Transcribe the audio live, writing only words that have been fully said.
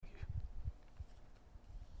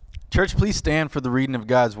Church, please stand for the reading of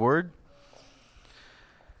God's Word.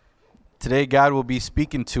 Today, God will be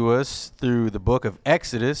speaking to us through the book of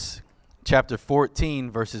Exodus, chapter 14,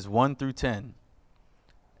 verses 1 through 10.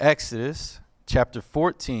 Exodus, chapter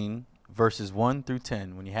 14, verses 1 through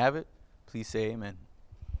 10. When you have it, please say amen.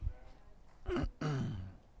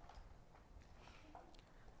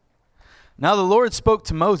 Now the Lord spoke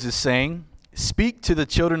to Moses, saying, "Speak to the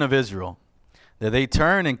children of Israel, that they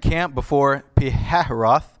turn and camp before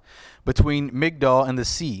Pihahiroth, between Migdol and the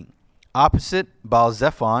sea, opposite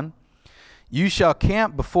Baal-zephon. You shall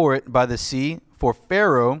camp before it by the sea, for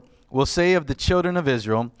Pharaoh will say of the children of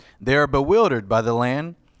Israel, they are bewildered by the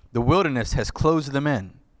land, the wilderness has closed them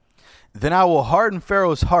in. Then I will harden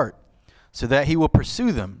Pharaoh's heart, so that he will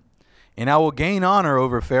pursue them, and I will gain honor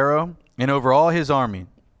over Pharaoh and over all his army,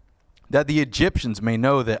 that the Egyptians may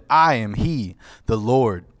know that I am he, the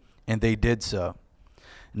Lord." And they did so.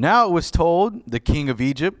 Now it was told the king of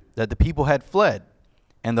Egypt that the people had fled,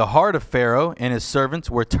 and the heart of Pharaoh and his servants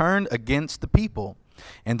were turned against the people.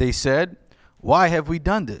 And they said, "Why have we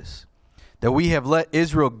done this, that we have let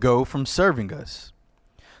Israel go from serving us?"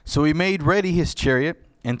 So he made ready his chariot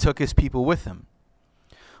and took his people with him.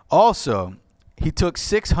 Also, he took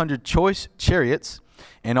 600 choice chariots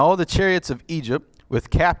and all the chariots of Egypt with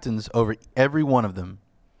captains over every one of them.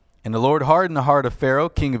 And the Lord hardened the heart of Pharaoh,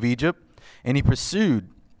 king of Egypt, and he pursued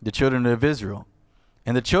the children of Israel.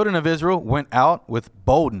 And the children of Israel went out with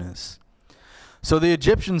boldness. So the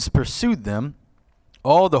Egyptians pursued them,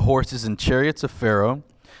 all the horses and chariots of Pharaoh,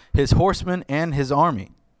 his horsemen and his army,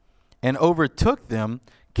 and overtook them,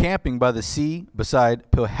 camping by the sea beside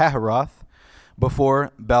Pihahiroth,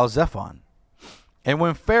 before Baal-zephon. And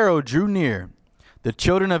when Pharaoh drew near, the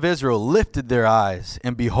children of Israel lifted their eyes,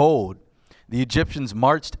 and behold, the Egyptians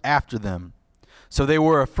marched after them. So they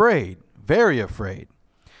were afraid, very afraid.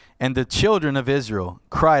 And the children of Israel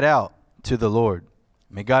cried out to the Lord.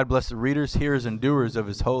 May God bless the readers, hearers, and doers of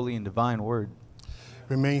his holy and divine word.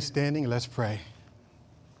 Remain standing. Let's pray.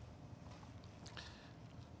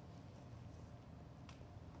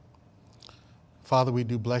 Father, we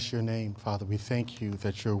do bless your name. Father, we thank you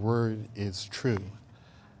that your word is true.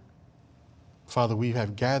 Father, we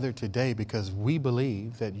have gathered today because we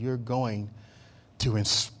believe that you're going to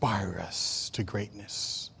inspire us to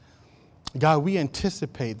greatness. God, we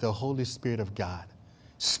anticipate the Holy Spirit of God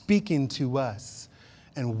speaking to us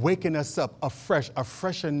and waking us up a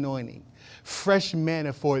fresh anointing, fresh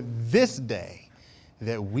manna for this day,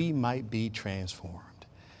 that we might be transformed.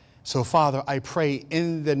 So, Father, I pray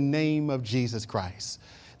in the name of Jesus Christ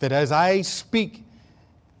that as I speak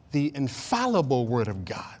the infallible word of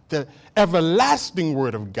God, the everlasting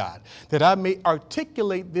word of God, that I may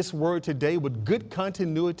articulate this word today with good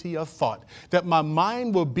continuity of thought, that my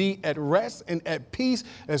mind will be at rest and at peace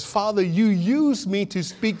as, Father, you use me to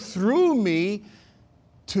speak through me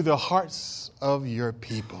to the hearts of your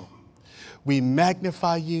people. We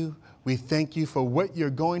magnify you. We thank you for what you're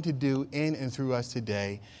going to do in and through us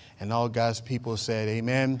today. And all God's people said,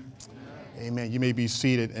 amen. Amen. Amen. You may be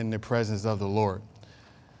seated in the presence of the Lord.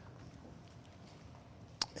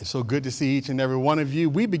 It's so good to see each and every one of you.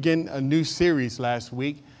 We began a new series last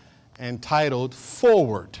week entitled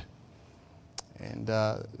Forward. And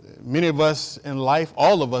many of us in life,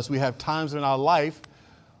 all of us, we have times in our life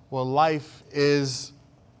where life is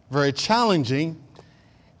very challenging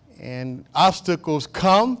and obstacles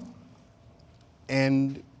come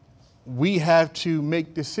and we have to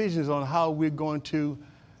make decisions on how we're going to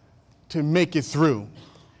make it through.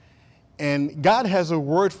 And God has a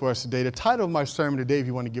word for us today. The title of my sermon today, if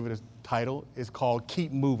you want to give it a title, is called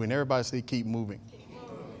Keep Moving. Everybody say keep moving. Keep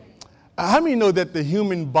moving. How many know that the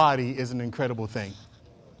human body is an incredible thing?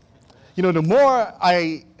 You know, the more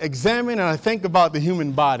I examine and I think about the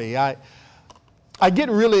human body, I get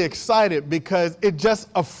really excited because it just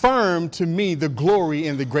affirmed to me the glory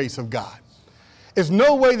and the grace of God. There's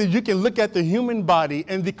no way that you can look at the human body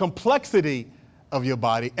and the complexity of your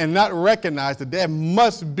body and not recognize that there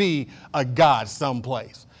must be a God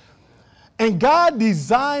someplace. And God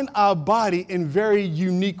designed our body in very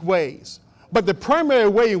unique ways. But the primary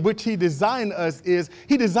way in which he designed us is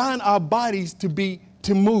he designed our bodies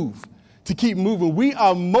to move, to keep moving. We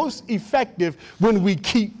are most effective when we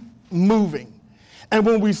keep moving. And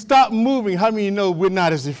when we stop moving, how many know we're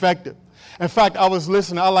not as effective? In fact, I was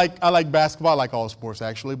listening. I like basketball. I like all sports,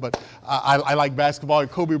 actually. But I like basketball. And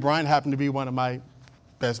Kobe Bryant happened to be one of my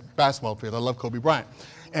best basketball players. I love Kobe Bryant.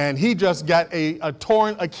 And he just got a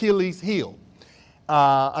torn Achilles heel.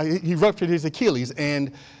 He ruptured his Achilles.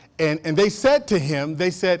 And they said to him,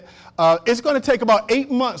 it's going to take about 8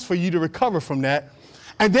 months for you to recover from that.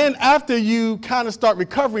 And then after you kind of start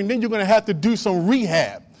recovering, then you're going to have to do some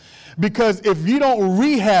rehab. Because if you don't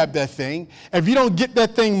rehab that thing, if you don't get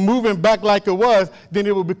that thing moving back like it was, then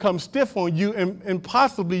it will become stiff on you, and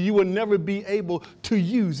possibly you will never be able to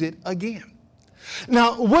use it again.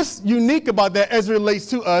 Now, what's unique about that as it relates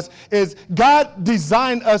to us is God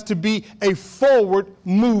designed us to be a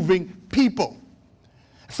forward-moving people.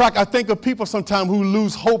 In fact, I think of people sometimes who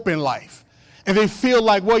lose hope in life. And they feel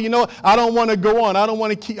like, well, I don't want to go on. I don't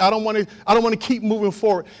want to keep moving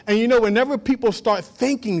forward. And whenever people start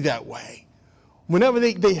thinking that way, whenever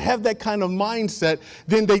they have that kind of mindset,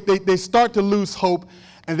 then they start to lose hope,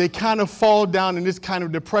 and they kind of fall down in this kind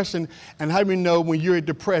of depression. And how do you know when you're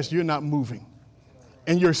depressed, you're not moving?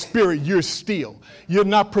 In your spirit, you're still. You're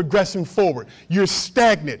not progressing forward. You're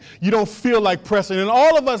stagnant. You don't feel like pressing. And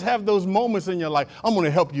all of us have those moments in your life. I'm going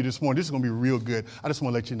to help you this morning. This is going to be real good. I just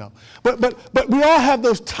want to let you know. But we all have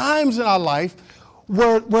those times in our life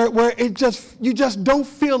where you just don't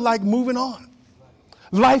feel like moving on.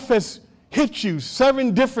 Life has hit you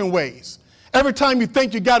 7 different ways. Every time you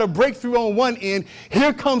think you got a breakthrough on one end,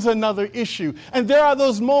 here comes another issue. And there are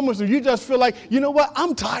those moments where you just feel like, you know what,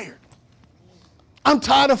 I'm tired. I'm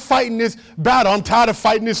tired of fighting this battle. I'm tired of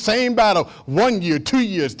fighting this same battle 1 year, 2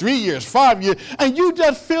 years, 3 years, 5 years. And you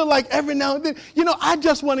just feel like every now and then, I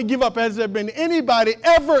just want to give up. Has there been anybody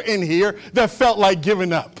ever in here that felt like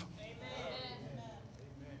giving up?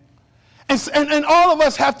 And all of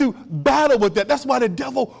us have to battle with that. That's why the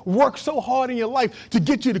devil works so hard in your life to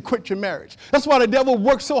get you to quit your marriage. That's why the devil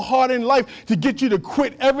works so hard in life to get you to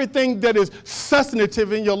quit everything that is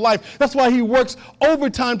substantive in your life. That's why he works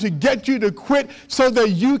overtime to get you to quit so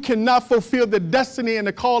that you cannot fulfill the destiny and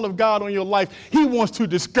the call of God on your life. He wants to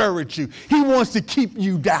discourage you. He wants to keep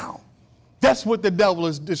you down. That's what the devil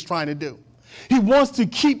is trying to do. He wants to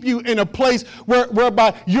keep you in a place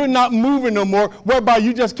whereby you're not moving no more, whereby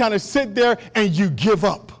you just kind of sit there and you give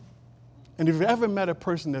up. And if you've ever met a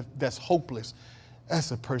person that's hopeless,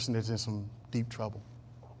 that's a person that's in some deep trouble.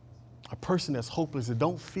 A person that's hopeless that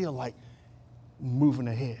don't feel like moving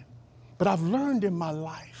ahead. But I've learned in my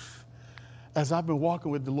life, as I've been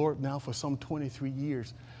walking with the Lord now for some 23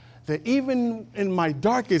 years, that even in my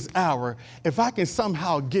darkest hour, if I can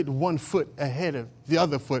somehow get one foot ahead of the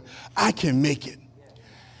other foot, I can make it.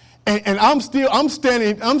 And I'm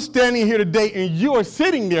standing here today, and you are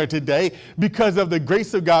sitting there today because of the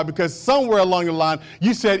grace of God, because somewhere along the line,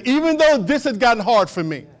 you said, even though this has gotten hard for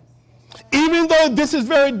me, even though this is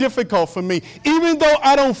very difficult for me, even though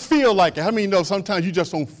I don't feel like it. How many know sometimes you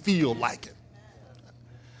just don't feel like it?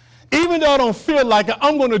 Even though I don't feel like it,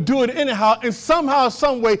 I'm going to do it anyhow. And somehow,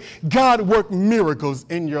 some way, God worked miracles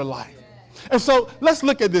in your life. And so let's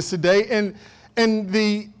look at this today.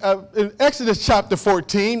 In Exodus chapter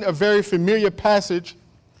 14, a very familiar passage,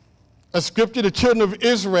 a scripture, the children of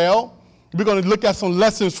Israel, we're going to look at some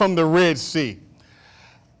lessons from the Red Sea.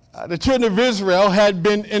 The children of Israel had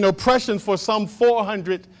been in oppression for some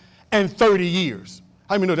 430 years.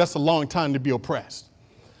 How many know that's a long time to be oppressed?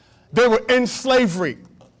 They were in slavery.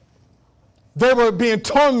 They were being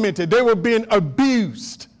tormented. They were being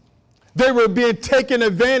abused. They were being taken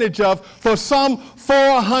advantage of for some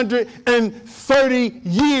 430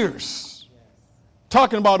 years.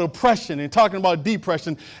 Talking about oppression and talking about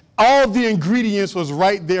depression, all the ingredients was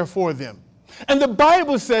right there for them. And the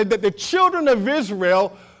Bible said that the children of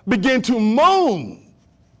Israel began to moan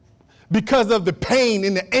because of the pain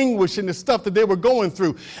and the anguish and the stuff that they were going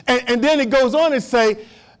through. And then it goes on and say,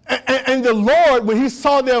 and the Lord, when he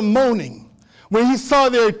saw their moaning, when he saw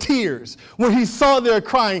their tears, when he saw their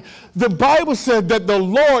crying, the Bible said that the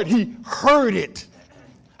Lord, he heard it.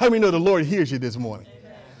 How many know the Lord hears you this morning?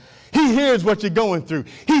 Amen. He hears what you're going through.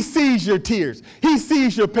 He sees your tears. He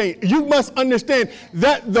sees your pain. You must understand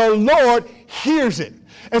that the Lord hears it.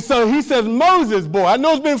 And so he says, Moses, boy, I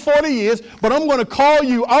know it's been 40 years, but I'm going to call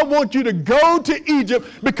you. I want you to go to Egypt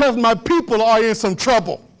because my people are in some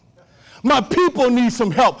trouble. My people need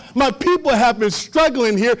some help. My people have been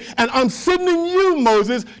struggling here, and I'm sending you,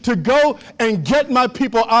 Moses, to go and get my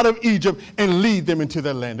people out of Egypt and lead them into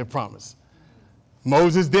their land of promise.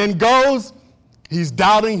 Moses then goes. He's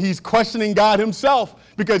doubting. He's questioning God himself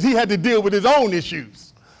because he had to deal with his own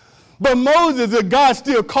issues. But Moses, God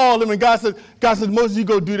still called him, and God said, Moses, you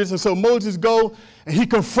go do this. And so Moses go, and he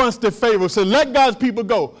confronts the Pharaoh. Said, let God's people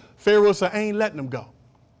go. Pharaoh said, I ain't letting them go.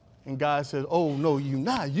 And God says, oh, no, you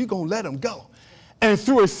not. You're going to let them go. And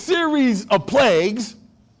through a series of plagues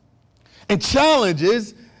and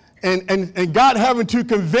challenges and God having to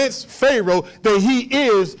convince Pharaoh that he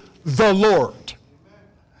is the Lord,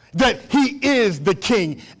 that he is the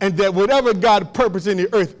king, and that whatever God purposes in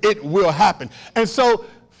the earth, it will happen. And so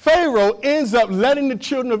Pharaoh ends up letting the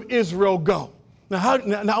children of Israel go.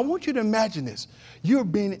 Now, I want you to imagine this. You're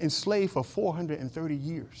being enslaved for 430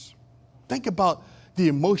 years. Think about the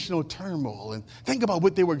emotional turmoil and think about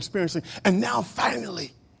what they were experiencing. And now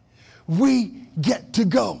finally, we get to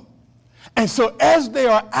go. And so as they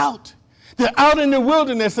are out, they're out in the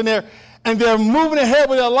wilderness and they're moving ahead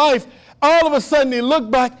with their life. All of a sudden they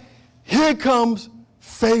look back, here comes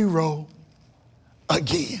Pharaoh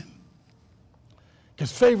again.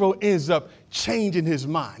 Because Pharaoh ends up changing his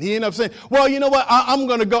mind. He ends up saying, well, you know what? I'm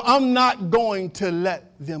going to go. I'm not going to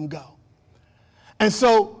let them go. And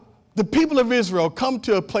so the people of Israel come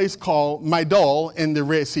to a place called Migdol in the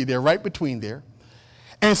Red Sea. They're right between there.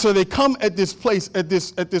 And so they come at this place, at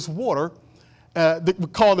this water that we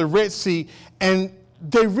call the Red Sea, and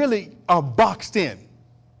they really are boxed in.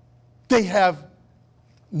 They have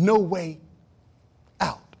no way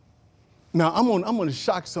out. Now, I'm going to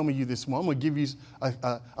shock some of you this morning. I'm going to give you,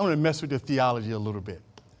 I'm going to mess with your theology a little bit.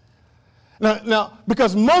 Now,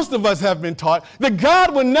 because most of us have been taught that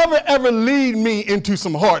God will never, ever lead me into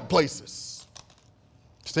some hard places.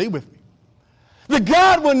 Stay with me. That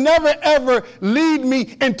God will never, ever lead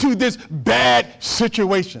me into this bad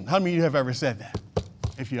situation. How many of you have ever said that,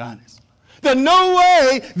 if you're honest? There's no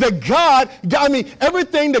way that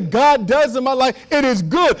everything that God does in my life, it is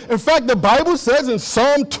good. In fact, the Bible says in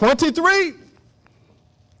Psalm 23,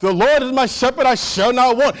 the Lord is my shepherd, I shall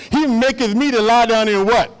not want. He maketh me to lie down in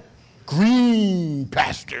what? Green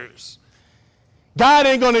pastures. God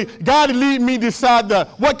lead me beside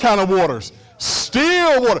what kind of waters?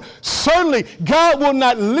 Still water. Certainly, God will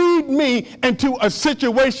not lead me into a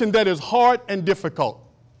situation that is hard and difficult.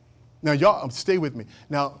 Now, y'all, stay with me.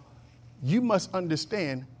 Now, you must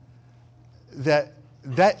understand that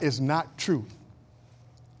is not true.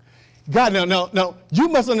 God, now, you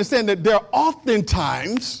must understand that there are often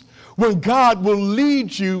times when God will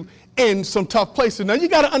lead you in some tough places. Now, you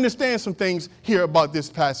got to understand some things here about this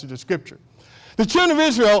passage of Scripture. The children of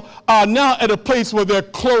Israel are now at a place where they're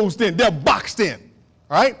closed in. They're boxed in,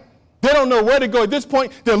 right? They don't know where to go at this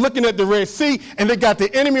point. They're looking at the Red Sea, and they got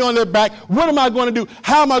the enemy on their back. What am I going to do?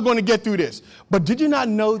 How am I going to get through this? But did you not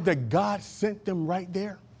know that God sent them right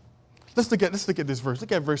there? Let's look at this verse.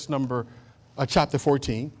 Look at verse number, chapter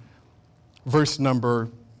 14, verse number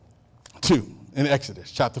 2 in Exodus,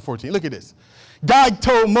 chapter 14. Look at this. God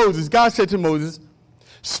said to Moses,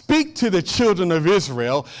 speak to the children of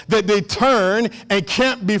Israel that they turn and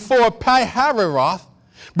camp before Pi-hahiroth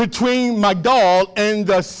between Migdol and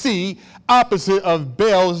the sea opposite of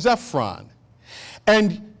Baal-zephon.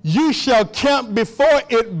 And you shall camp before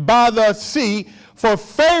it by the sea, for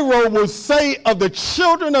Pharaoh will say of the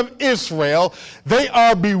children of Israel, they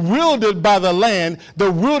are bewildered by the land. The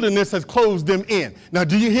wilderness has closed them in. Now,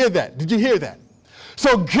 do you hear that? Did you hear that?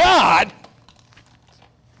 So God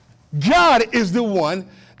is the one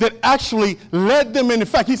that actually led them in. In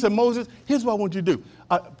fact, he said, Moses, here's what I want you to do.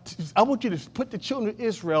 I want you to put the children of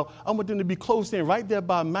Israel, I want them to be closed in right there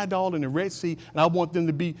by Migdol and the Red Sea, and I want them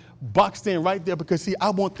to be boxed in right there because, see, I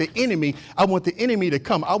want the enemy to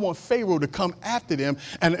come. I want Pharaoh to come after them.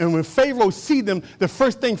 And when Pharaoh sees them, the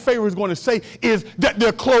first thing Pharaoh is going to say is that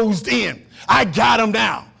they're closed in. I got them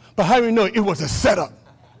now. But how do you know it was a setup?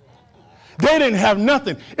 They didn't have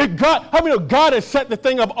nothing. How many know God has set the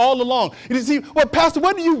thing up all along? And you see, well, Pastor,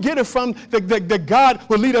 where do you get it from that God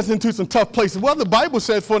will lead us into some tough places? Well, the Bible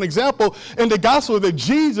says, for an example, in the gospel that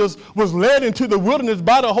Jesus was led into the wilderness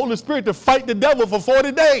by the Holy Spirit to fight the devil for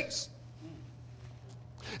 40 days.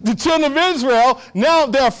 The children of Israel, now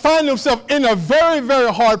they're finding themselves in a very,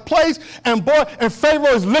 very hard place. And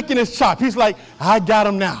Pharaoh is licking his chop. He's like, I got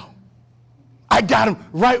him now. I got him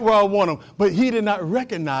right where I want him. But he did not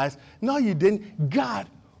recognize, no, you didn't. God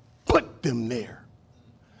put them there.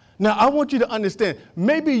 Now, I want you to understand,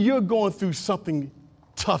 maybe you're going through something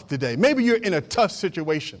tough today. Maybe you're in a tough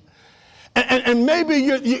situation. And maybe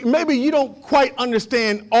you don't quite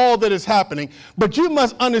understand all that is happening, but you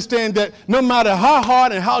must understand that no matter how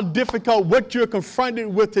hard and how difficult what you're confronted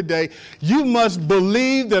with today, you must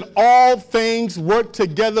believe that all things work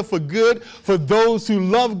together for good for those who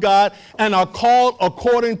love God and are called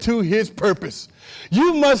according to his purpose.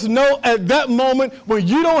 You must know at that moment when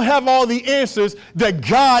you don't have all the answers that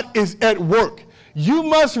God is at work. You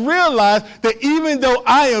must realize that even though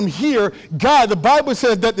I am here, God, the Bible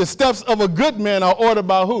says that the steps of a good man are ordered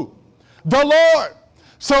by who? The Lord.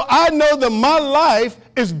 So I know that my life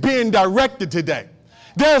is being directed today.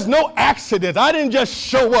 There's no accident. I didn't just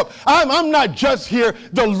show up. I'm not just here.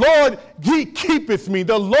 The Lord, he keepeth me.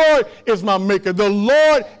 The Lord is my maker. The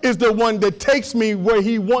Lord is the one that takes me where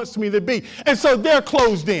he wants me to be. And so they're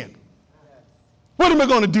closed in. What am I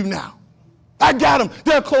going to do now? I got them.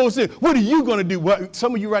 They're closed in. What are you going to do? Well,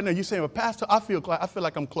 some of you right now, you're saying, well, Pastor, I feel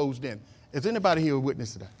like I'm closed in. Is anybody here a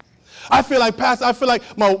witness to that? I feel like, Pastor, I feel like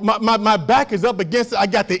my back is up against it. I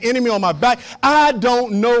got the enemy on my back. I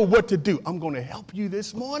don't know what to do. I'm going to help you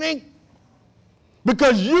this morning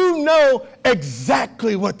because you know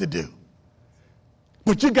exactly what to do.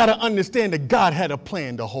 But you got to understand that God had a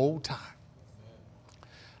plan the whole time.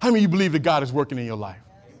 How many of you believe that God is working in your life?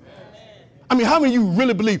 I mean, how many of you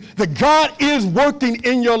really believe that God is working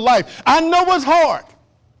in your life? I know it's hard.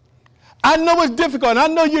 I know it's difficult. And I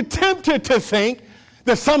know you're tempted to think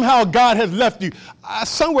that somehow God has left you.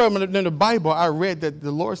 Somewhere in the Bible, I read that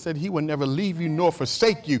the Lord said he will never leave you nor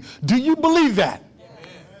forsake you. Do you believe that? Amen.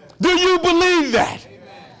 Do you believe that? Amen.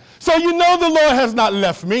 So you know the Lord has not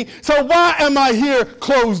left me. So why am I here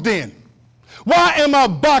closed in? Why am I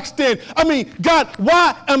boxed in? I mean, God,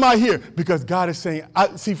 why am I here? Because God is saying,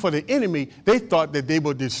 see, for the enemy, they thought that they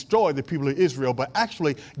would destroy the people of Israel, but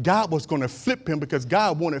actually God was going to flip him because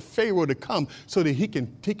God wanted Pharaoh to come so that he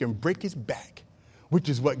can break his back, which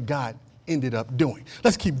is what God ended up doing.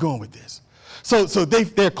 Let's keep going with this. So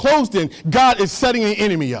they're closed in. God is setting the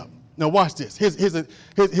enemy up. Now watch this.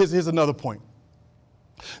 Here's another point.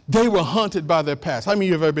 They were haunted by their past. How many of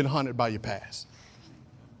you have ever been haunted by your past?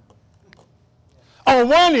 On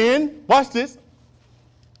one end, watch this.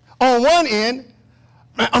 On one end,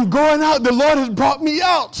 I'm going out. The Lord has brought me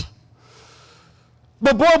out.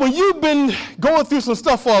 But boy, when you've been going through some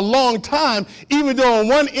stuff for a long time, even though on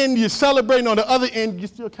one end you're celebrating, on the other end you're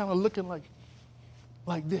still kind of looking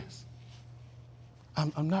like this.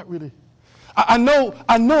 I'm not really. I know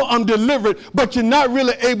I'm delivered, but you're not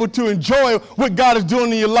really able to enjoy what God is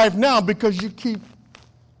doing in your life now because you keep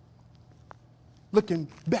looking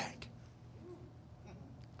back.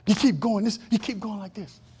 You keep going like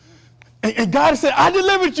this. And God said, I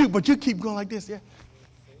delivered you, but you keep going like this, yeah?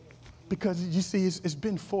 Because you see, it's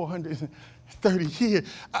been 430 years.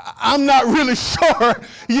 I'm not really sure,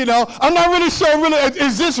 I'm not really sure,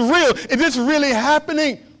 is this real? Is this really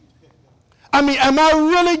happening? I mean, am I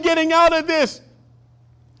really getting out of this?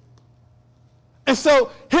 And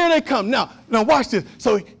so here they come. Now watch this.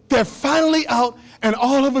 So they're finally out, and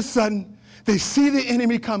all of a sudden, they see the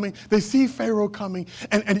enemy coming. They see Pharaoh coming.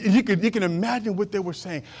 And you can imagine what they were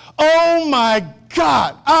saying. Oh, my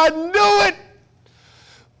God. I knew it.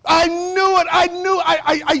 I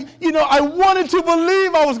wanted to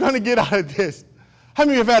believe I was going to get out of this. How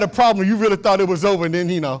many of you have had a problem you really thought it was over and then,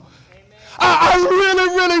 I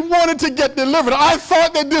really wanted to get delivered. I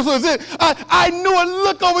thought that this was it. I knew it.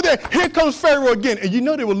 Look over there. Here comes Pharaoh again. And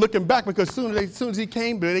they were looking back because as soon as he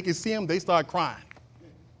came, they could see him, they started crying.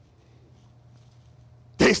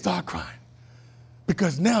 They start crying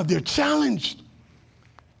because now they're challenged.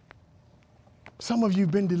 Some of you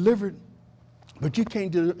have been delivered, but you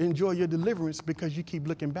can't enjoy your deliverance because you keep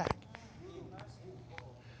looking back.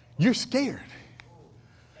 You're scared.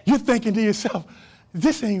 You're thinking to yourself,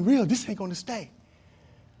 this ain't real. This ain't going to stay.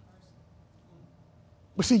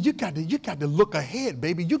 But see, you got to look ahead,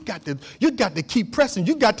 baby. You got to keep pressing.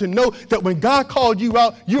 You got to know that when God called you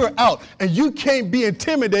out, you're out, and you can't be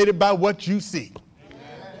intimidated by what you see.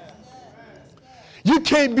 You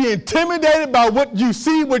can't be intimidated by what you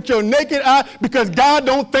see with your naked eye because God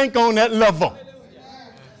don't think on that level.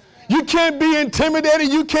 You can't be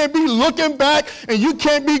intimidated. You can't be looking back and you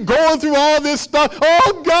can't be going through all this stuff.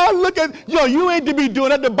 Oh, God, look at, you ain't to be doing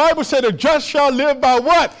that. The Bible said the just shall live by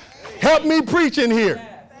what? Help me preach in here.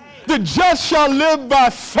 The just shall live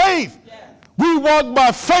by faith. We walk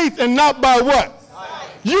by faith and not by what?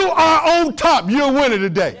 You are on top. You're a winner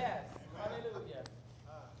today.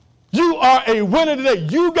 You are a winner today.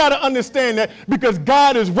 You got to understand that because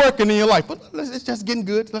God is working in your life. But it's just getting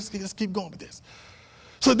good. Let's keep going with this.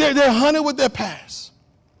 So they're hunted with their past.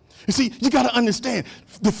 You see, you got to understand,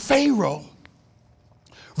 the Pharaoh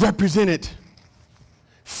represented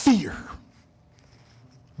fear,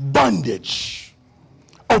 bondage,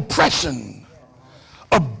 oppression,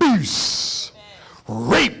 abuse,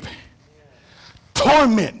 rape,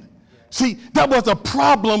 torment. See, that was a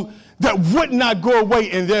problem that would not go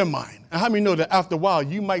away in their mind. And how many know that after a while,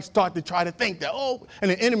 you might start to try to think that,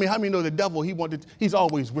 and the enemy, how many know the devil, he's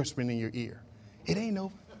always whispering in your ear. It ain't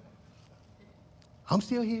over. I'm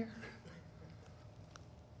still here.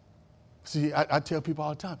 See, I tell people all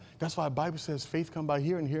the time, that's why the Bible says faith comes by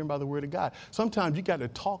hearing, hearing by the word of God. Sometimes you got to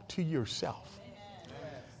talk to yourself.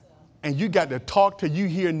 And you got to talk till you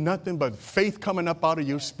hear nothing but faith coming up out of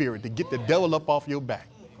your spirit to get the devil up off your back.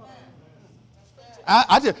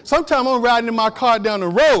 Sometimes I'm riding in my car down the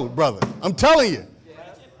road, brother. I'm telling you.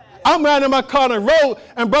 I'm riding in my car down the road,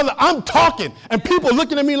 and brother, I'm talking, and people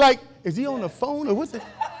looking at me like, is he on the phone or what's it?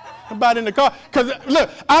 about in the car. Because, look,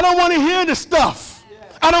 I don't want to hear the stuff.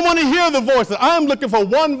 I don't want to hear the voices. I'm looking for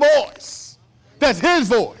one voice. That's his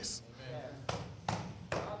voice.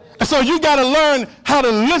 And so you got to learn how to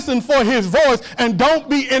listen for his voice and don't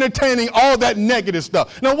be entertaining all that negative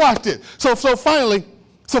stuff. Now watch this. So finally,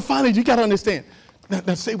 you got to understand.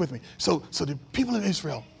 Now stay with me. So the people of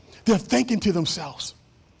Israel, they're thinking to themselves,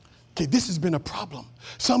 okay, this has been a problem.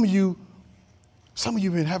 Some of you have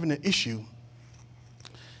been having an issue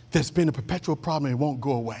that's been a perpetual problem and it won't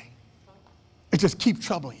go away. It just keeps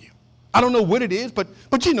troubling you. I don't know what it is, but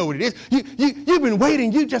you know what it is. You've been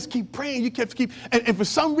waiting. You just keep praying. You keep, and for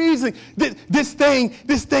some reason, this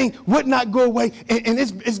thing would not go away, and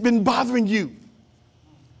it's been bothering you.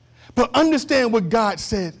 But understand what God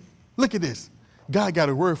said. Look at this. God got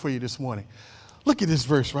a word for you this morning. Look at this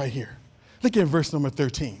verse right here. Look at verse number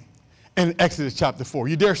 13 in Exodus chapter 4.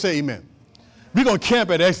 You dare say amen. We're going to camp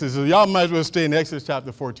at Exodus. So y'all might as well stay in Exodus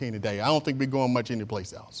chapter 14 today. I don't think we're going much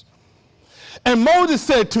anyplace else. And Moses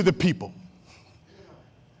said to the people,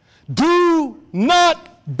 do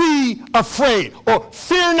not be afraid or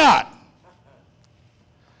fear not.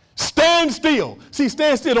 Stand still. See,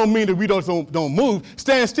 stand still don't mean that we don't move.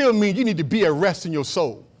 Stand still means you need to be at rest in your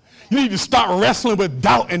soul. You need to start wrestling with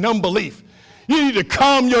doubt and unbelief. You need to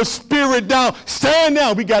calm your spirit down. Stand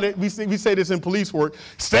down. We say this in police work.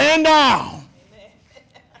 Stand down.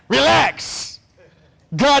 Relax.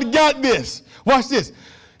 God got this. Watch this.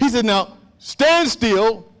 He said, now, stand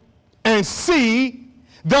still and see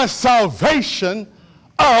the salvation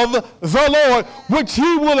of the Lord, which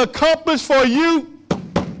he will accomplish for you.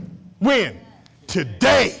 When?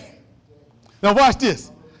 Today. Now watch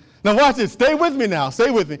this. Stay with me now.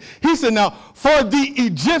 Stay with me. He said, now, for the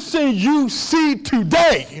Egyptian you see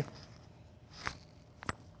today,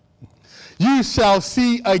 you shall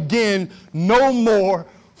see again no more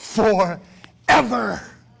forever.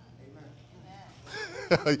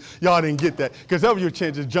 Y'all didn't get that, because that was your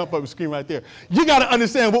chance to jump up and scream right there. You got to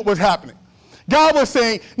understand what was happening. God was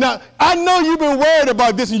saying, now, I know you've been worried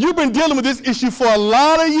about this, and you've been dealing with this issue for a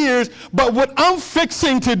lot of years, but what I'm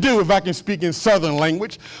fixing to do, if I can speak in Southern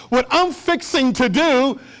language, what I'm fixing to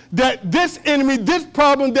do, that this enemy, this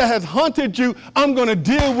problem that has haunted you, I'm going to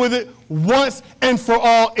deal with it once and for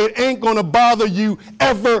all. It ain't going to bother you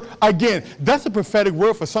ever again. That's a prophetic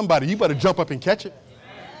word for somebody. You better jump up and catch it.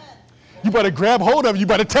 You better grab hold of it. You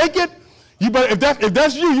better take it. If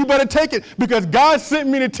that's you, you better take it, because God sent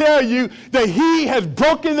me to tell you that he has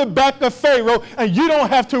broken the back of Pharaoh, and you don't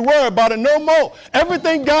have to worry about it no more.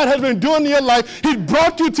 Everything God has been doing in your life, he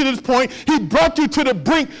brought you to this point. He brought you to the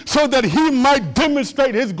brink so that he might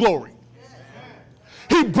demonstrate his glory.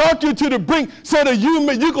 He brought you to the brink so that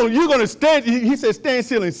you're going to stand. He said, stand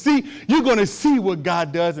still and see. You're going to see what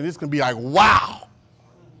God does, and it's going to be like, wow.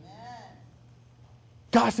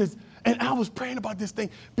 God says, and I was praying about this thing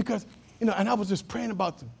because, and I was just praying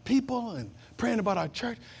about the people and praying about our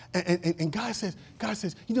church. And God says,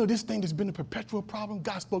 this thing that's been a perpetual problem.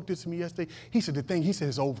 God spoke this to me yesterday. He said,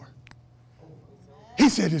 it's over. He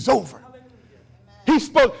said, it's over. He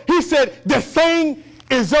said, the thing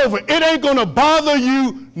is over. It ain't going to bother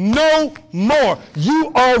you no more.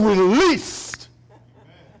 You are released.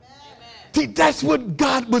 See, that's what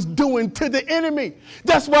God was doing to the enemy.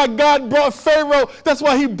 That's why God brought Pharaoh. That's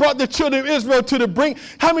why he brought the children of Israel to the brink.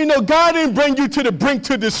 How many know God didn't bring you to the brink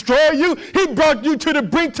to destroy you? He brought you to the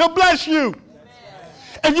brink to bless you.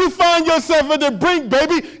 If you find yourself at the brink,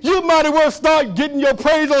 baby, you might as well start getting your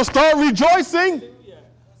praise on, start rejoicing.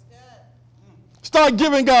 Start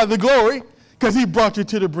giving God the glory, because he brought you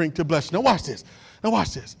to the brink to bless you. Now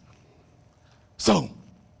watch this. So,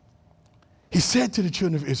 he said to the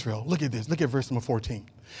children of Israel, look at this. Look at verse number 14.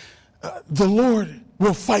 The Lord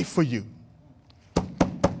will fight for you.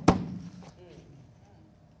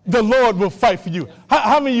 The Lord will fight for you.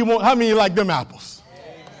 How many of you like them apples?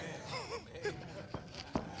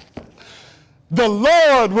 The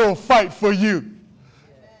Lord will fight for you.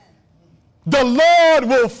 The Lord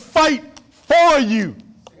will fight for you.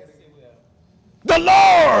 The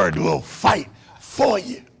Lord will fight for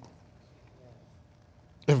you.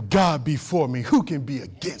 If God be for me, who can be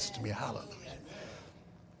against me? Hallelujah.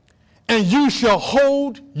 And you shall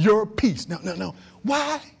hold your peace. Now,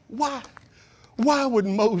 why would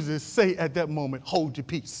Moses say at that moment, hold your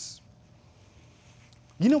peace?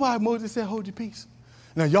 You know why Moses said, hold your peace?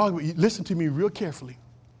 Now, y'all listen to me real carefully.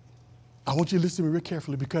 I want you to listen to me real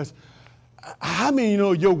carefully, because how many of you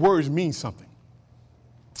know your words mean something?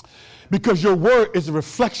 Because your word is a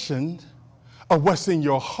reflection of what's in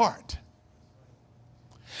your heart.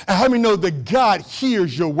 And how many know that God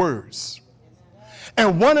hears your words?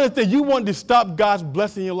 And one of the things you want to stop God's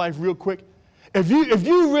blessing in your life real quick If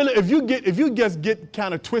you just get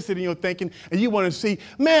kind of twisted in your thinking and you want to see,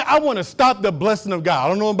 man, I want to stop the blessing of God. I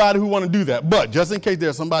don't know anybody who want to do that, but just in case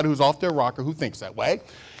there's somebody who's off their rocker who thinks that way,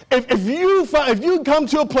 if you come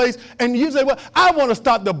to a place and you say, well, I want to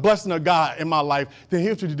stop the blessing of God in my life, then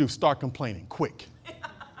here's what you do: start complaining, quick.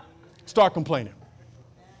 Start complaining.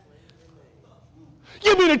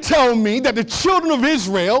 You mean to tell me that the children of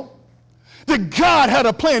Israel, that God had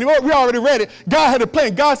a plan? We already read it. God had a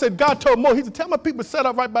plan. God told Moses, he said, tell my people to set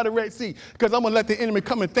up right by the Red Sea, because I'm going to let the enemy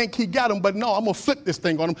come and think he got them. But no, I'm going to flip this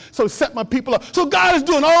thing on them. So set my people up. So God is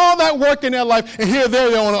doing all that work in their life, and here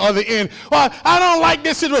they're on the other end. Well, I don't like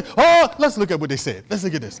this situation. Oh, let's look at what they said. Let's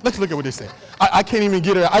look at this. Let's look at what they said. I can't even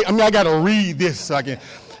get it. I got to read this so I can.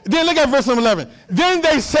 Then look at verse 11. Then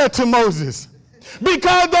they said to Moses,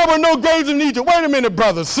 because there were no graves in Egypt. Wait a minute,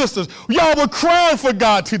 brothers, sisters. Y'all were crying for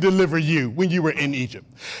God to deliver you when you were in Egypt.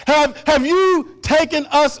 Have you taken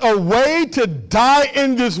us away to die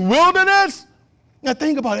in this wilderness? Now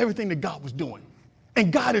think about everything that God was doing.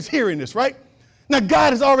 And God is hearing this, right? Now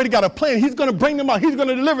God has already got a plan. He's going to bring them out. He's going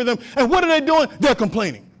to deliver them. And what are they doing? They're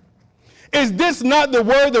complaining. Is this not the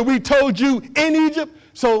word that we told you in Egypt?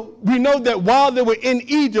 So we know that while they were in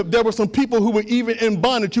Egypt, there were some people who were even in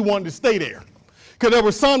bondage who wanted to stay there. Because there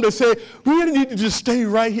were some that said, we really need to just stay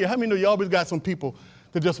right here. How many know you always got some people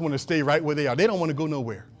that just want to stay right where they are? They don't want to go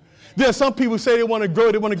nowhere. There are some people who say they want to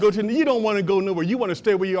grow, they want to go to, you don't want to go nowhere. You want to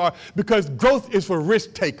stay where you are, because growth is for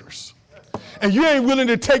risk takers. And you ain't willing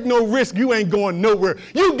to take no risk, you ain't going nowhere.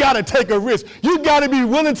 You got to take a risk. You got to be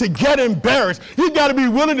willing to get embarrassed. You got to be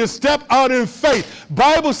willing to step out in faith.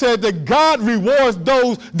 Bible said that God rewards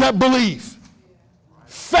those that believe.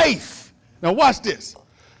 Faith. Now watch this.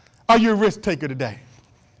 Are you a risk taker today?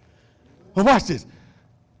 Well, watch this.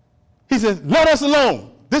 He says, let us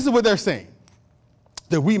alone. This is what they're saying.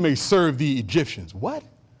 That we may serve the Egyptians. What?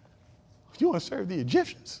 You want to serve the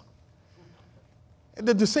Egyptians?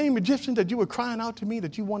 The same Egyptians that you were crying out to me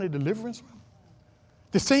that you wanted deliverance from?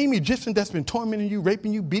 The same Egyptian that's been tormenting you,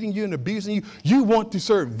 raping you, beating you, and abusing you, you want to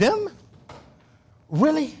serve them?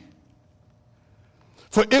 Really?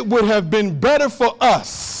 For it would have been better for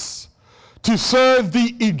us to serve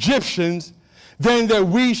the Egyptians than that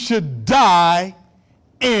we should die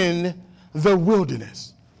in the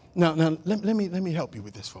wilderness. Now let me help you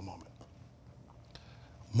with this for a moment.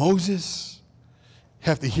 Moses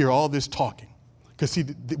have to hear all this talking. Because see,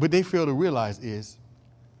 what they fail to realize is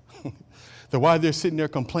that while they're sitting there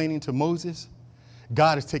complaining to Moses,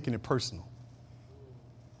 God is taking it personal.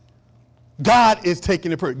 God is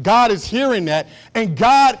taking it personal. God is hearing that, and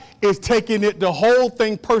God is taking it, the whole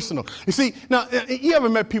thing, personal. You see, now, you ever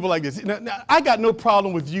met people like this? Now, I got no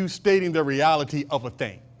problem with you stating the reality of a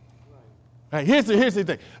thing. Right, here's the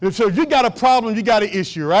thing. So if you got a problem, you got an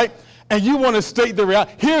issue, right? And you want to state the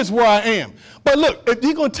reality. Here's where I am. But look, if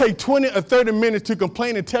you're going to take 20 or 30 minutes to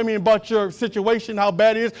complain and tell me about your situation, how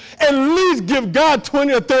bad it is, at least give God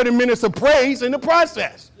 20 or 30 minutes of praise in the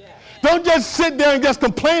process. Don't just sit there and just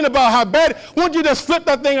complain about how bad it is. Why don't you just flip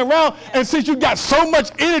that thing around, and since you got so much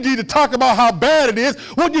energy to talk about how bad it is,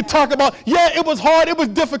 why don't you talk about, yeah, it was hard, it was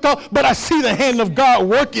difficult, but I see the hand of God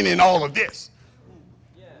working in all of this.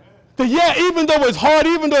 That yeah, even though it's hard,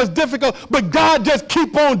 even though it's difficult, but God just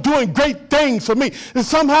keep on doing great things for me. And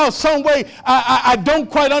somehow, some way, I don't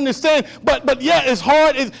quite understand, but yeah, it's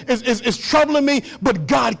hard, it's troubling me, but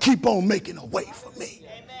God keep on making a way for me.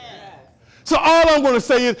 So all I'm going to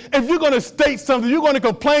say is, if you're going to state something, you're going to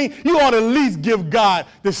complain, you ought to at least give God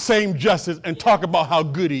the same justice and talk about how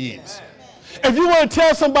good he is. If you want to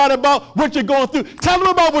tell somebody about what you're going through, tell them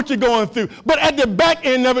about what you're going through. But at the back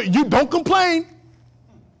end of it, you don't complain.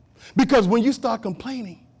 Because when you start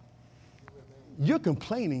complaining, you're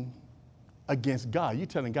complaining against God. You're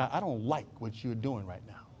telling God, I don't like what you're doing right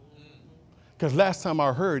now. Because last time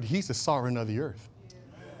I heard, he's the sovereign of the earth.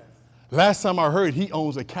 Last time I heard, he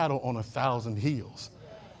owns a cattle on 1,000 hills.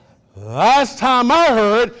 Last time I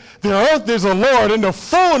heard, the earth is the Lord and the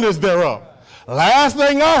fullness thereof. Last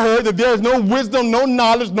thing I heard, that there is no wisdom, no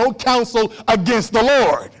knowledge, no counsel against the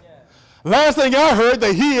Lord. Last thing I heard,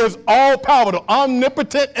 that he is all-powerful,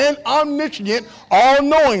 omnipotent and omniscient,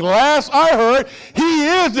 all-knowing. Last I heard, he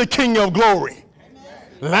is the King of glory.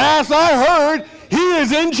 Last I heard, he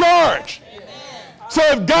is in charge. So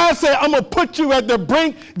if God said, I'm going to put you at the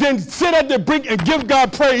brink, then sit at the brink and give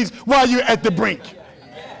God praise while you're at the brink.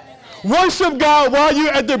 Worship God while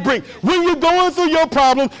you're at the brink. When you're going through your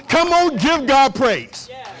problem, come on, give God praise.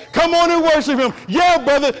 Come on and worship him. Yeah,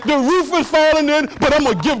 brother, the roof is falling in, but I'm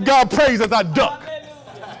going to give God praise as I duck.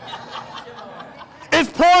 It's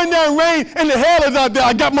pouring down rain and the hell is out there.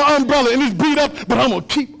 I got my umbrella and it's beat up, but I'm going to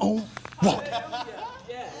keep on walking.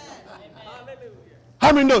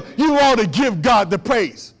 How many know you ought to give God the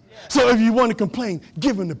praise? So if you want to complain,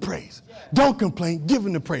 give him the praise. Don't complain, give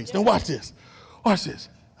him the praise. Now watch this. Watch this.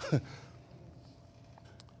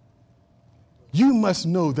 You must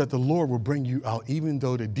know that the Lord will bring you out even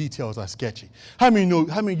though the details are sketchy. How many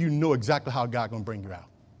of you know exactly how God going to bring you out?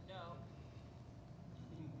 No.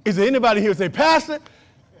 Is there anybody here who say, Pastor,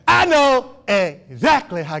 I know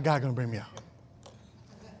exactly how God going to bring me out?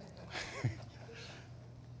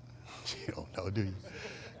 You don't know, do you?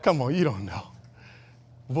 Come on, you don't know.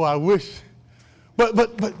 Boy, I wish. But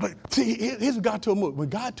see, here's what God told Moses. When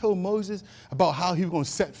God told Moses about how he was going to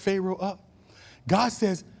set Pharaoh up, God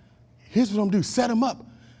says, here's what I'm going to do. Set them up.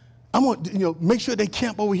 I'm going to make sure they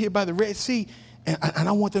camp over here by the Red Sea, and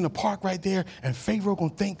I want them to park right there, and Pharaoh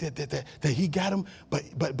going to think that he got them,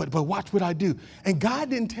 but watch what I do. And God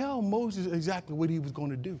didn't tell Moses exactly what he was going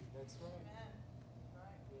to do. That's right.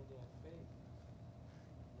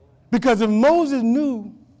 Because if Moses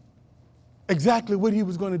knew exactly what he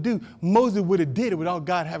was going to do, Moses would have did it without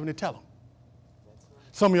God having to tell him.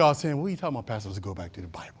 Some of y'all are saying, what are you talking about, Pastor? Let's go back to the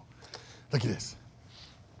Bible. Look at this.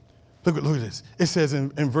 Look at this. It says in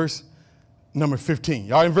verse number 15.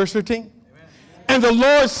 Y'all in verse 15? Amen. And the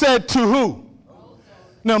Lord said to who? Moses.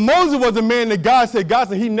 Now, Moses was a man that God said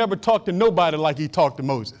he never talked to nobody like he talked to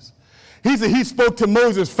Moses. He said he spoke to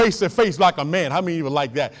Moses face to face like a man. How many of you were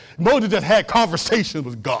like that? Moses just had conversations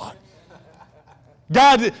with God.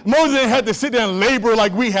 Moses didn't have to sit there and labor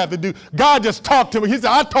like we have to do. God just talked to him. He said,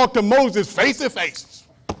 I talked to Moses face to face.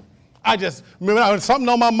 I just, remember, something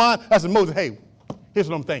on my mind. I said, Moses, hey, here's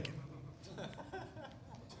what I'm thinking.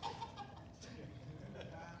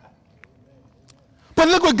 But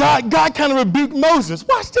look what God kind of rebuked Moses.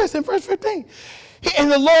 Watch this in verse 15. And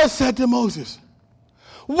the Lord said to Moses,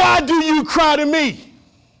 why do you cry to me?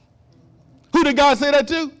 Who did God say that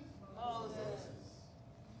to?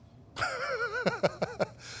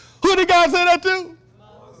 Who did God say that to?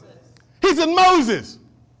 Moses. He said, Moses,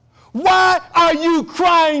 why are you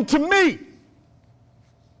crying to me?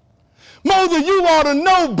 Moses, you ought to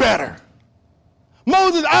know better.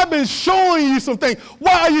 Moses, I've been showing you some things.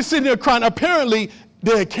 Why are you sitting there crying? Apparently,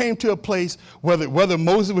 they came to a place whether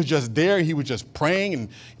Moses was just there and he was just praying, and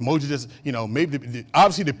Moses just, maybe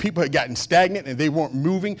obviously the people had gotten stagnant and they weren't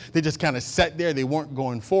moving. They just kind of sat there. They weren't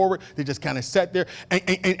going forward. They just kind of sat there and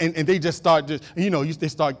they just start they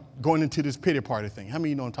start going into this pity party thing. How many of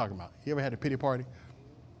you know what I'm talking about? You ever had a pity party?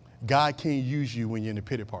 God can't use you when you're in a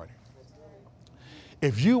pity party.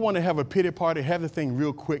 If you want to have a pity party, have the thing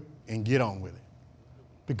real quick and get on with it.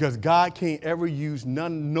 Because God can't ever use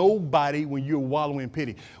nobody when you're wallowing in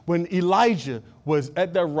pity. When Elijah was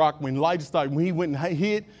at that rock, when he went and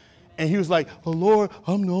hid, and he was like, oh, Lord,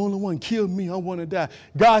 I'm the only one. Kill me. I want to die.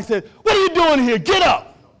 God said, what are you doing here? Get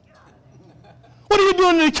up. What are you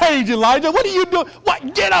doing in the cage, Elijah? What are you doing?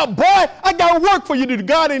 What? Get up, boy. I got work for you to do.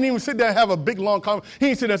 God didn't even sit there and have a big, long conversation. He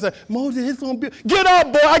didn't sit there and say, Moses, it's going to be, get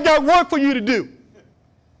up, boy. I got work for you to do.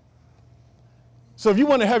 So if you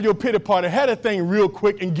want to have your pity party, have that thing real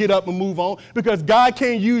quick and get up and move on, because God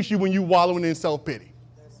can't use you when you're wallowing in self-pity.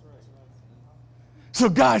 So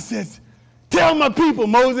God says, tell my people,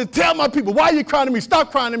 Moses, tell my people, why are you crying to me?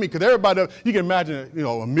 Stop crying to me. Because everybody, you can imagine,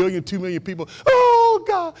 1 million, 2 million people, oh,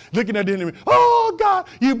 God, looking at the enemy, oh, God,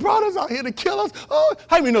 you brought us out here to kill us. Oh,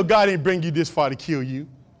 how many know God didn't bring you this far to kill you?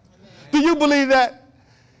 Do you believe that?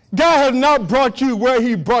 God has not brought you where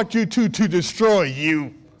he brought you to destroy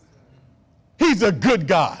you. He's a good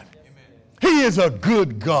God. He is a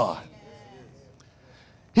good God.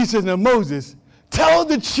 He says, now Moses, tell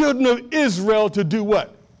the children of Israel to do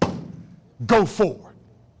what? Go forward.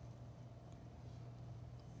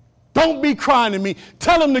 Don't be crying to me.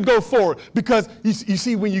 Tell them to go forward. Because you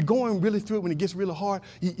see, when you're going really through it, when it gets really hard,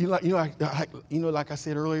 like I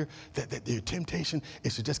said earlier, that the temptation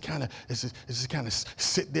is to just kind of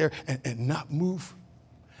sit there and not move.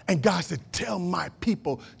 And God said, tell my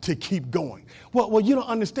people to keep going. Well, you don't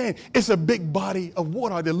understand. It's a big body of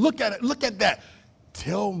water there. Look at it. Look at that.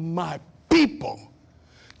 Tell my people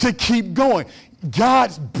to keep going.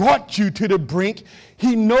 God's brought you to the brink.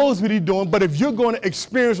 He knows what he's doing. But if you're going to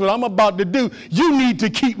experience what I'm about to do, you need to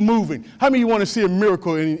keep moving. How many of you want to see a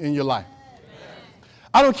miracle in your life?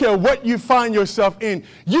 I don't care what you find yourself in.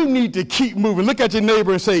 You need to keep moving. Look at your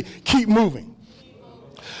neighbor and say, keep moving.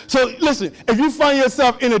 So listen, if you find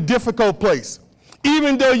yourself in a difficult place,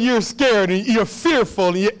 even though you're scared and you're fearful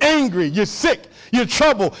and you're angry, you're sick, you're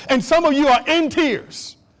troubled, and some of you are in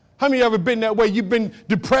tears. How many of you ever been that way? You've been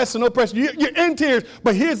depressed and oppressed. You're in tears.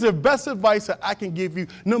 But here's the best advice that I can give you.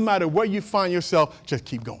 No matter where you find yourself, just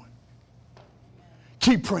keep going.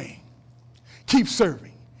 Keep praying. Keep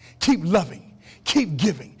serving. Keep loving. keep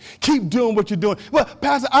giving. Keep doing what you're doing. Well,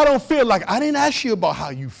 Pastor, I don't feel like it. I didn't ask you about how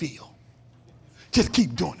you feel. Just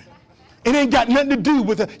keep doing it. It ain't got nothing to do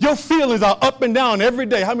with it. Your feelings are up and down every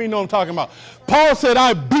day. How many know what I'm talking about? Paul said,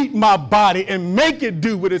 I beat my body and make it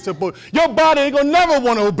do what it's supposed to. Your body ain't going to never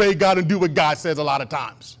want to obey God and do what God says a lot of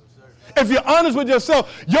times. If you're honest with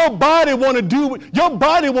yourself, your body want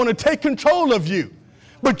to take control of you.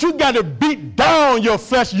 But you got to beat down your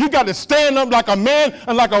flesh. You got to stand up like a man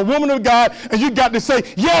and like a woman of God. And you got to say,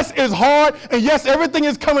 yes, it's hard. And yes, everything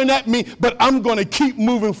is coming at me. But I'm going to keep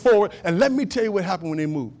moving forward. And let me tell you what happened when they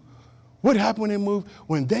moved. What happened when they moved?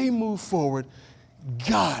 When they moved forward,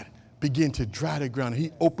 God began to dry the ground. And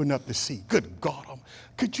he opened up the sea. Good God.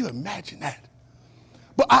 Could you imagine that?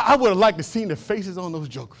 But I would have liked to see the faces on those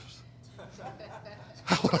jokers.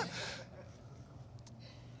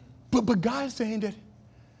 But God's saying that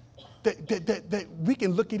we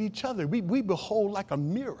can look at each other. We behold like a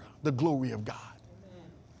mirror the glory of God.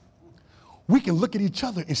 We can look at each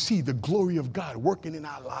other and see the glory of God working in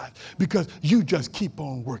our lives because you just keep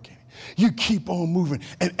on working. You keep on moving.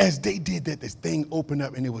 And as they did that, this thing opened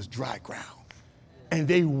up and it was dry ground. And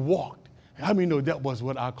they walked. How many know that was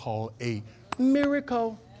what I call a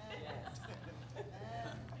miracle?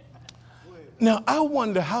 Now, I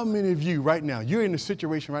wonder how many of you right now, you're in a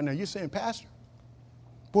situation right now, you're saying, Pastor,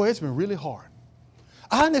 boy, it's been really hard.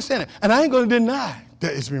 I understand it. And I ain't going to deny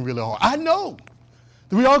that it's been really hard. I know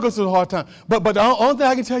that we all go through a hard time. But the only thing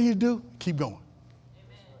I can tell you to do, keep going.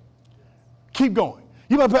 Amen. Keep going.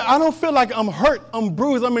 You know, I don't feel like I'm hurt, I'm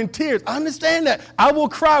bruised, I'm in tears. I understand that. I will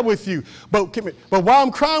cry with you. But while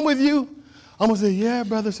I'm crying with you, I'm going to say, yeah,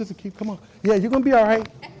 brother, sister, come on. Yeah, you're going to be all right.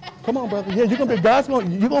 Come on, brother. Yeah, you're going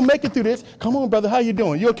to make it through this. Come on, brother. How you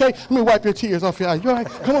doing? You okay? Let me wipe your tears off your eyes. You all right?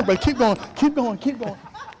 Come on, brother. Keep going. Keep going. Keep going.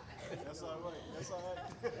 That's all right. That's all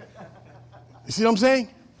right. You see what I'm saying?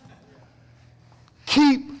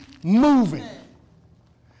 Keep moving.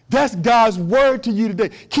 That's God's word to you today.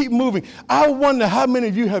 Keep moving. I wonder how many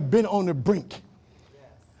of you have been on the brink.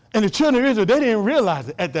 And the children of Israel, they didn't realize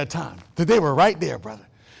it at that time, that they were right there, brother.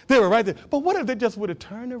 They were right there. But what if they just would have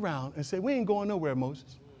turned around and said, we ain't going nowhere,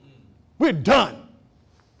 Moses. We're done.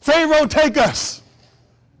 Pharaoh, take us.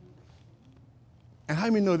 And how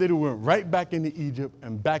many know they went right back into Egypt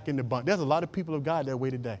and back into bondage? There's a lot of people of God that way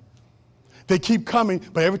today. They keep coming,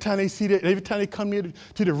 but every time they see that, every time they come near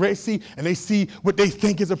to the Red Sea and they see what they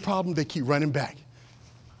think is a problem, they keep running back.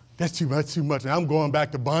 That's too much, and I'm going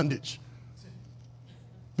back to bondage.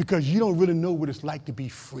 Because you don't really know what it's like to be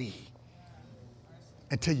free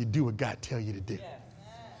until you do what God tells you to do.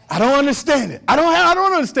 I don't understand it. I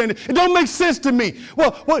don't understand it. It don't make sense to me.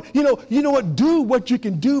 Well, you know what? Do what you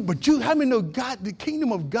can do, but how many know God, the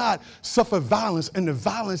kingdom of God suffer violence, and the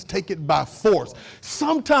violence take it by force.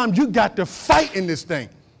 Sometimes you got to fight in this thing.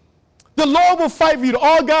 The Lord will fight for you.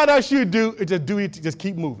 All God asks you to do is just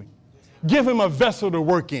keep moving. Give him a vessel to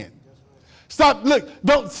work in.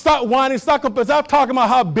 Don't stop whining. Stop talking about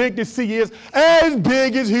how big the sea is. It's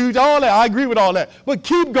big, it's huge, all that. I agree with all that. But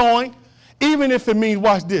keep going. Even if it means,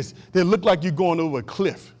 watch this, they look like you're going over a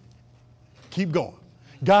cliff. Keep going.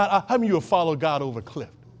 God, how many of you will follow God over a cliff?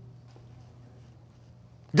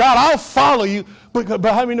 God, I'll follow you, but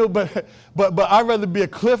how many know, but I'd rather be a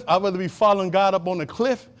cliff, I'd rather be following God up on the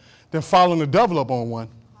cliff than following the devil up on one.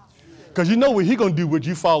 Because you know what he's going to do when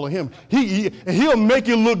you follow him. He'll make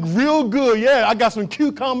it look real good. Yeah, I got some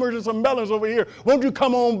cucumbers and some melons over here. Won't you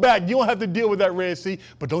come on back? You don't have to deal with that Red Sea.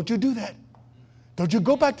 But don't you do that. Don't you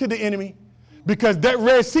go back to the enemy. Because that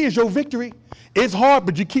Red Sea is your victory. It's hard,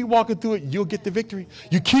 but you keep walking through it, you'll get the victory.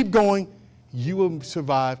 You keep going, you will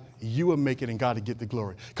survive, you will make it, and God will get the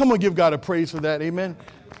glory. Come on, give God a praise for that. Amen.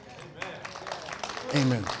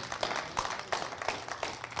 Amen. Amen.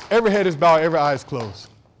 Every head is bowed, every eye is closed.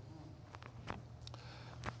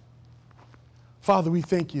 Father, we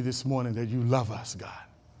thank you this morning that you love us, God.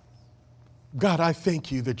 God, I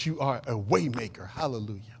thank you that you are a way maker.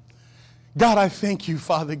 Hallelujah. God, I thank you,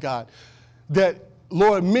 Father God, that,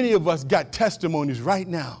 Lord, many of us got testimonies right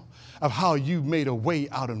now of how you made a way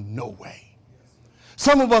out of no way.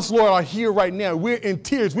 Some of us, Lord, are here right now. We're in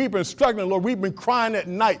tears. We've been struggling, Lord. We've been crying at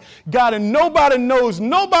night. God, and nobody knows,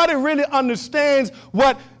 nobody really understands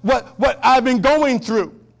what I've been going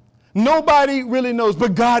through. Nobody really knows,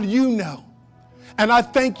 but God, you know. And I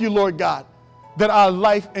thank you, Lord God, that our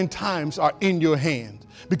life and times are in your hands,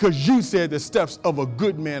 because you said the steps of a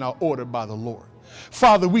good man are ordered by the Lord.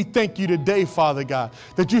 Father, we thank you today, Father God,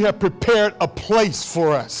 that you have prepared a place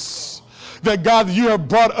for us. That, God, you have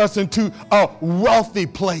brought us into a wealthy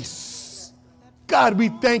place. God, we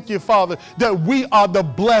thank you, Father, that we are the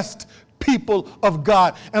blessed people of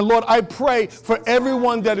God. And Lord, I pray for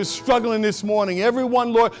everyone that is struggling this morning,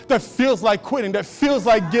 everyone, Lord, that feels like quitting, that feels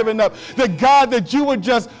like giving up, that God, that you would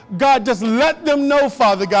just let them know,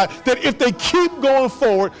 Father God, that if they keep going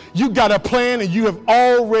forward, you got a plan and you have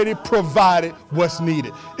already provided what's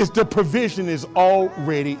needed. The provision is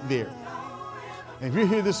already there. And if you're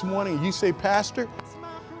here this morning and you say, Pastor,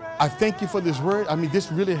 I thank you for this word. I mean,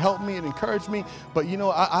 this really helped me and encouraged me. But you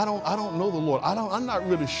know, I don't know the Lord. I'm not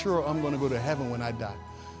really sure I'm going to go to heaven when I die.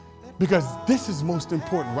 Because this is most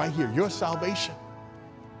important right here, your salvation.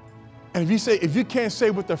 And if you can't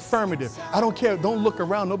say with affirmative, I don't care, don't look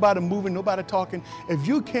around, nobody moving, nobody talking. If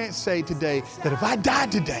you can't say today that if I die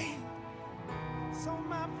today,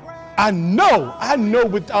 I know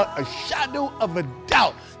without a shadow of a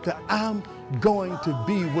doubt that I'm going to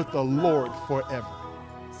be with the Lord forever.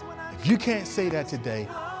 If you can't say that today,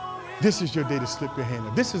 this is your day to slip your hand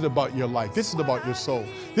up. This is about your life. This is about your soul.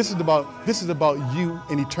 This is about you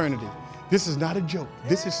in eternity. This is not a joke.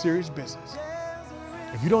 This is serious business.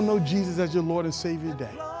 If you don't know Jesus as your Lord and Savior today,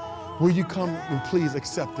 will you come and please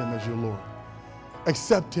accept him as your Lord?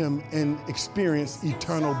 Accept him and experience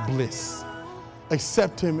eternal bliss.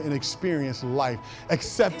 Accept him and experience life.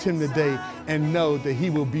 Accept him today and know that he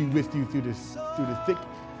will be with you through the thick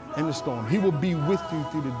and the storm. He will be with you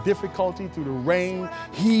through the difficulty, through the rain.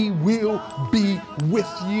 He will be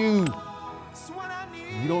with you.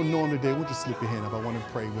 If you don't know him today, won't you slip your hand up? I want to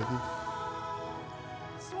pray with you.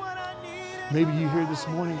 Maybe you're here this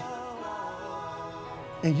morning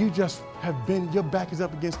and you just your back is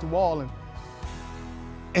up against the wall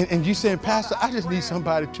and you saying, Pastor, I just need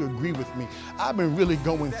somebody to agree with me. I've been really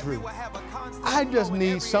going through. I just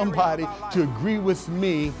need somebody to agree with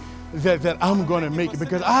me that I'm going to make it,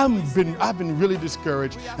 because I've been really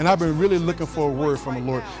discouraged and I've been really looking for a word from the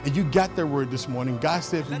Lord. And you got that word this morning. God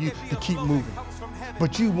said for you to keep moving.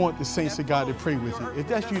 But you want the saints of God to pray with you. If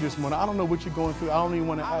that's you this morning, I don't know what you're going through. I don't even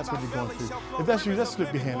want to ask what you're going through. If that's you, just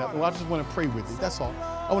slip your hand up. Well, I just want to pray with you. That's all.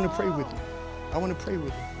 I want to pray with you. I want to pray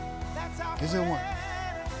with you. Is there one?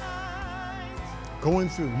 Going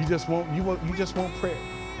through. You just want prayer.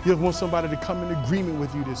 You just want somebody to come in agreement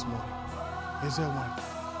with you this morning. Is there one?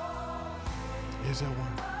 Is there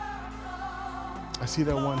one? I see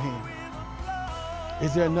that one hand.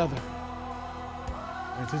 Is there another?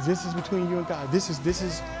 And this is between you and God. This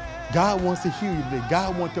is God wants to hear you today.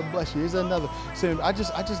 God wants to bless you. Is there another? Saying, I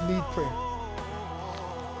just need prayer.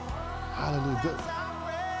 Hallelujah.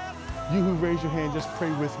 You who raise your hand, just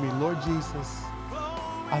pray with me. Lord Jesus,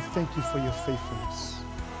 I thank you for your faithfulness.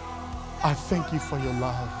 I thank you for your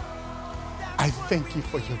love. I thank you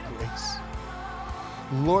for your grace.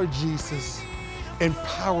 Lord Jesus,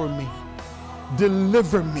 empower me,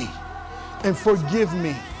 deliver me, and forgive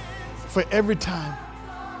me for every time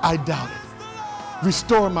I doubted.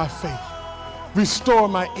 Restore my faith. Restore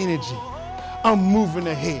my energy. I'm moving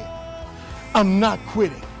ahead. I'm not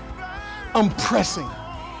quitting. I'm pressing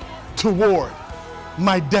toward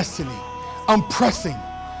my destiny. I'm pressing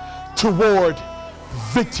toward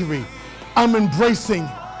victory. I'm embracing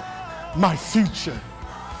my future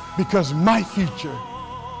because my future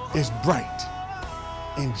is bright.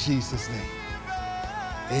 In Jesus' name,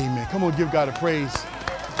 amen. Come on, give God a praise.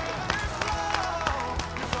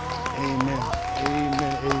 Amen,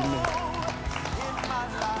 amen, amen.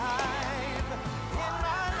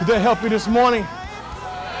 Did that help you this morning?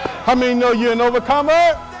 How many know you're an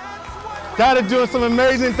overcomer? God is doing some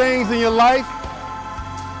amazing things in your life.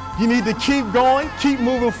 You need to keep going, keep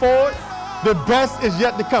moving forward. The best is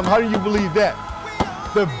yet to come. How do you believe that?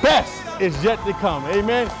 The best is yet to come.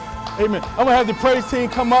 Amen. Amen. I'm going to have the praise team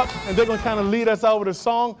come up, and they're going to kind of lead us out with a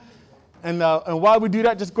song. And while we do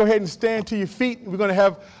that, just go ahead and stand to your feet. We're going to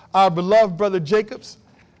have our beloved brother Jacobs.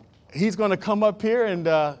 He's going to come up here, and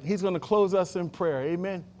he's going to close us in prayer.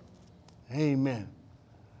 Amen. Amen.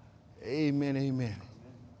 Amen. Amen.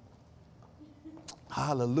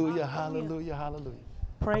 Hallelujah. Hallelujah. Hallelujah.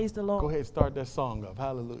 Praise the Lord. Go ahead and start that song up.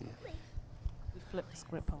 Hallelujah. We flip the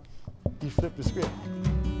script on. You flip the script.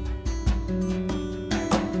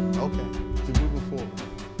 Okay. We're moving forward.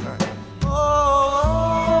 All right.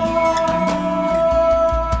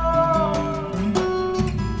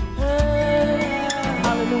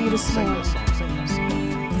 Hallelujah this morning. Sing that song.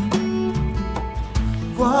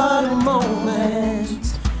 What a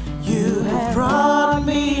moment you have brought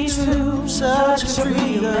me to, such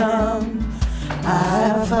freedom I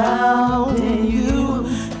have found in you.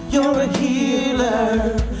 You're a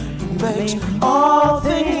healer, you make all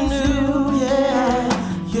things new. Yeah,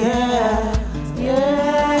 yeah,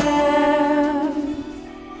 yeah.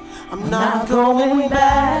 I'm not going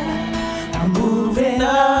back, I'm moving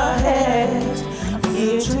ahead. I'm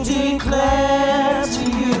here to declare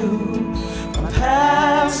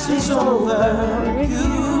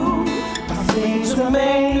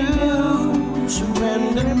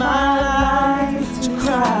surrendering my life to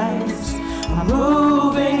Christ. I'm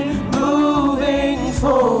moving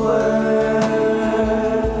forward.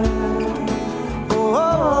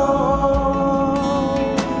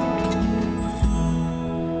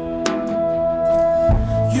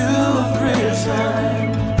 You've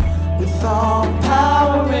risen with all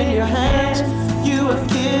power in your hands. You have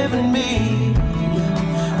given me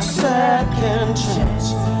a second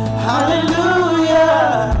chance.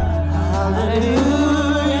 Hallelujah,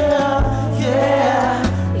 hallelujah, yeah,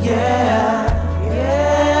 yeah,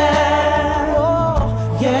 yeah,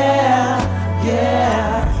 oh, yeah,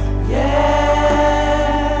 yeah, yeah.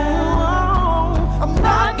 Oh, I'm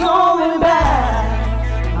not going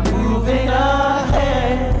back, I'm moving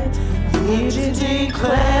ahead. Need to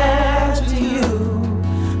declare to you,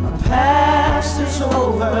 my past is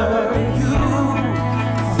over.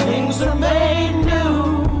 Things are made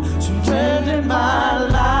new, surrendered my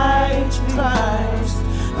life to Christ.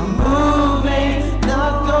 I'm moving,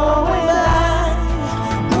 not going back,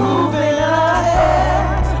 moving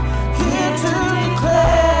ahead. Here to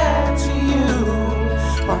declare to you,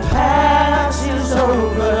 my past is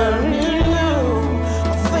over in you.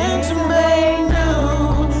 Things are made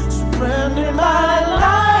new, surrendered my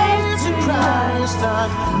life to Christ.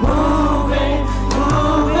 I'm moving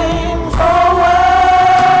forward.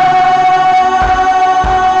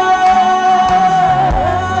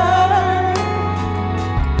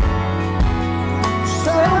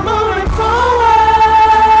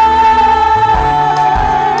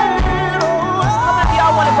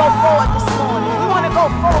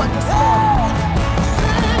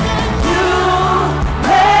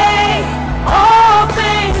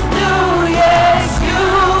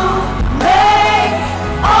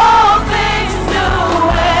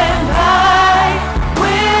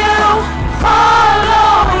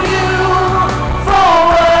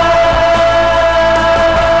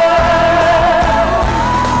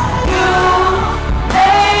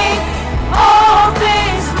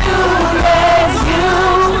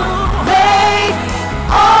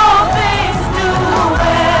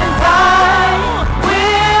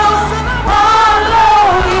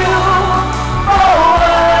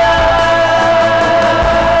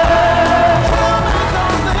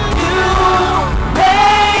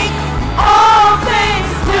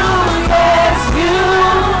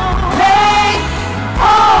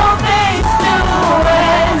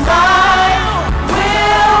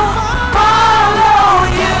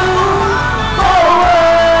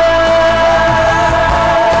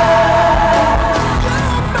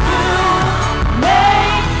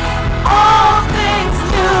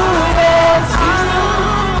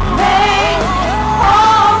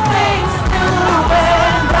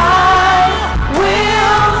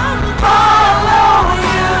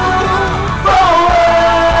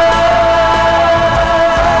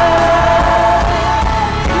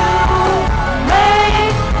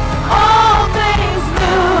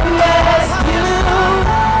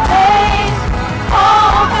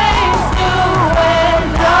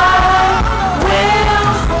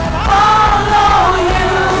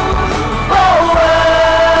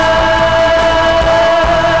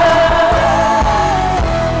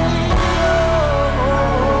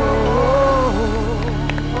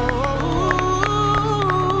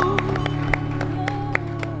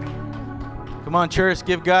 Come on, church,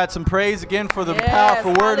 give God some praise again for the Yes,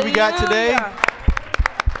 powerful word we got today. hallelujah.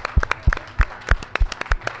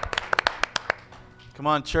 Come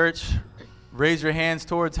on, church, raise your hands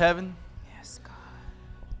towards heaven. Yes, God.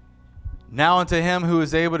 Now unto him who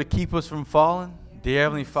is able to keep us from falling. Dear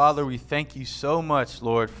Heavenly Father, we thank you so much,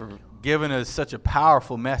 Lord, for giving us such a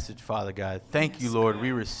powerful message, Father God. Thank you, Lord.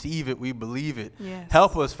 We receive it. We believe it. Yes.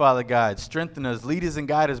 Help us, Father God. Strengthen us. Lead us and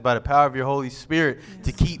guide us by the power of your Holy Spirit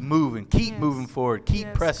to keep moving. Keep moving forward. Keep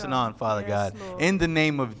Yes, pressing God. on, Father Yes, God. Lord. In the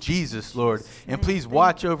name of Jesus, Lord. And name. please Thank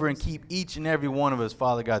watch you, over and keep each and every one of us,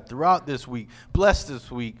 Father God, throughout this week. Bless this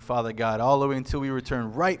week, Father God, all the way until we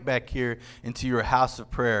return right back here into your house of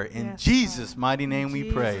prayer. In Yes, Jesus' God. mighty name In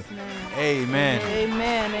we pray. Jesus' name. Amen.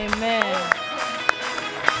 Amen. Amen.